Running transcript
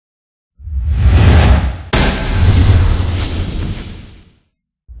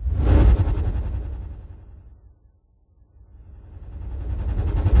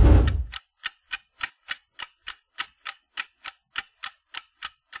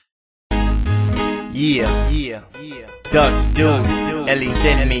Yeah. Dux Duce, el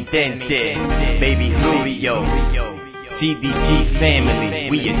intermitente, Baby Rubio, CDG family,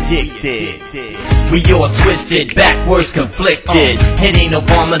 we addicted. We all twisted, backwards conflicted. It ain't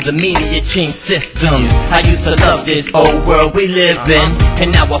Obama, the media changed systems. I used to love this old world we live in,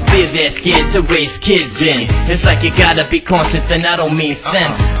 and now I fear they're scared to raise kids in. It's like you gotta be conscious, and I don't mean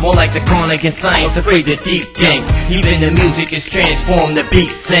sense. More like the chronic in science, afraid to deep think. Even the music is transformed, the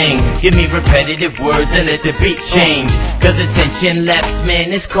beat sing. Give me repetitive words and let the beat change. Cause attention lapse,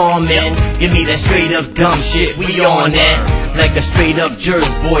 man, it's calming. Give me that straight up dumb shit, we on that. Like a straight up jurors,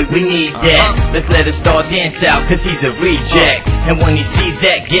 boy, we need that. Let's let a star dance out, cause he's a reject. And when he sees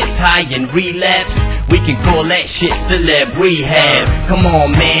that, gets high and relapse, we can call that shit celeb rehab. Come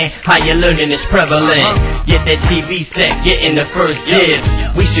on, man, how you learning is prevalent. Get that TV set, getting the first dibs.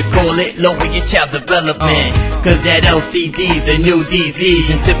 We should call it lower your child development. Cause that LCD's the new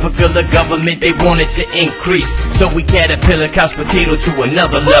disease. And typical of government, they want it to increase. So we caterpillar couch potato to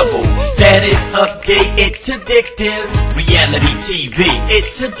another level. Status update, it's addictive. Reality TV,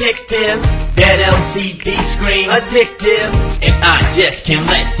 it's addictive. That LCD screen, addictive. And I just can't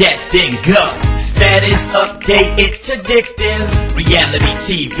let that thing go. Status update, it's addictive. Reality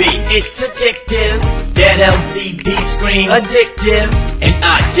TV, it's addictive. That LCD screen, addictive. And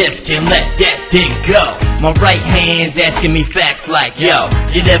I just can't let that thing go. My right hand's asking me facts like, yo,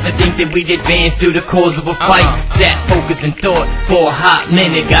 you never think that we'd advance through the cause of a fight? Sat focused and thought for a hot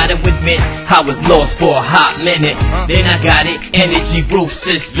minute. Gotta admit, I was lost for a hot minute. Then I got it, energy roof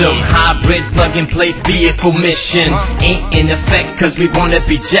system, hybrid plug and play vehicle mission. Ain't in effect cause we wanna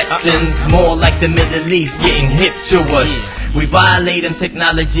be Jetsons. More like the Middle East getting hip to us. We violate them,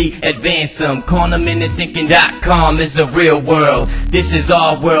 technology advance them. Corner minute thinking.com is a real world. This is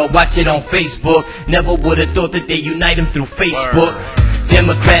our world, watch it on Facebook. Never would've thought that they unite them through Facebook.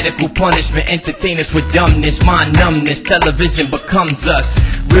 Democratical punishment, entertain us with dumbness, mind numbness, television becomes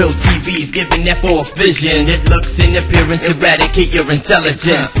us. Real TV's giving that false vision. It looks in appearance, eradicate your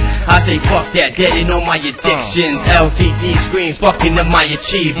intelligence. I say fuck that, deading all my addictions. LCD screens fucking up my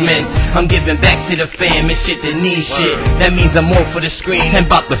achievements. I'm giving back to the fam and shit that needs shit. That means I'm more for the screen and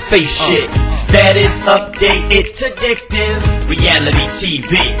about the face shit. Status update, it's addictive. Reality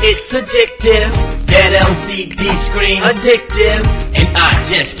TV, it's addictive. That LCD screen, addictive. And I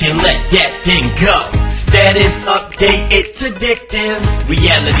just can't let that thing go. Status update, it's addictive.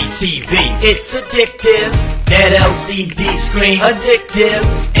 Reality TV, it's addictive. That LCD screen, addictive.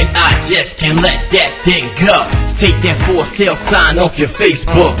 And I just can't let that thing go. Take that for sale sign off your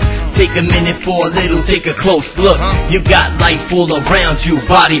Facebook. Take a minute for a little, take a close look. You got life all around you,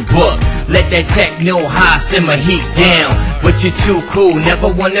 body book. Let that techno high simmer heat down. But you're too cool, never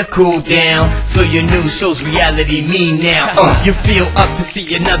wanna cool down. So your news shows reality me now. You feel up to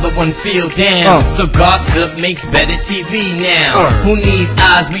see another one feel down. So gossip makes better TV now. Who needs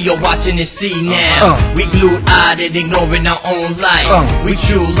eyes? We are watching and see now. We glued-eyed and ignoring our own life. We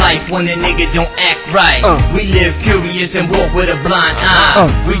true life when a nigga don't act right. We live curious and walk with a blind eye.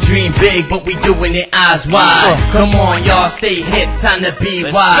 We dream big but we doing it eyes wide. Come on y'all, stay hip, time to be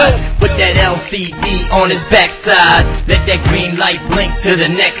wise. Put that LCD on his backside. Let that green light blink to the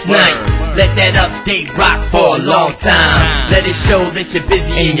next night. Let that update rock for a long time. Let it show that you're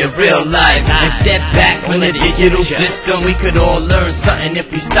busy in your real life. And step back from the digital system. We could all learn something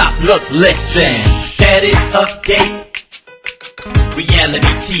if we stop, look, listen. Status update, reality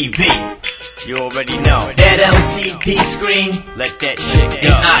TV. You already know. That LCD screen, let that shit go.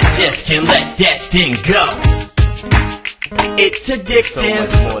 And I just can't let that thing go. It's addictive. So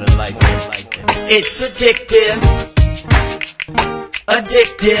much more than life. It's addictive.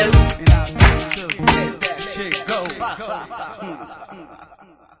 Addictive. Let that shit go.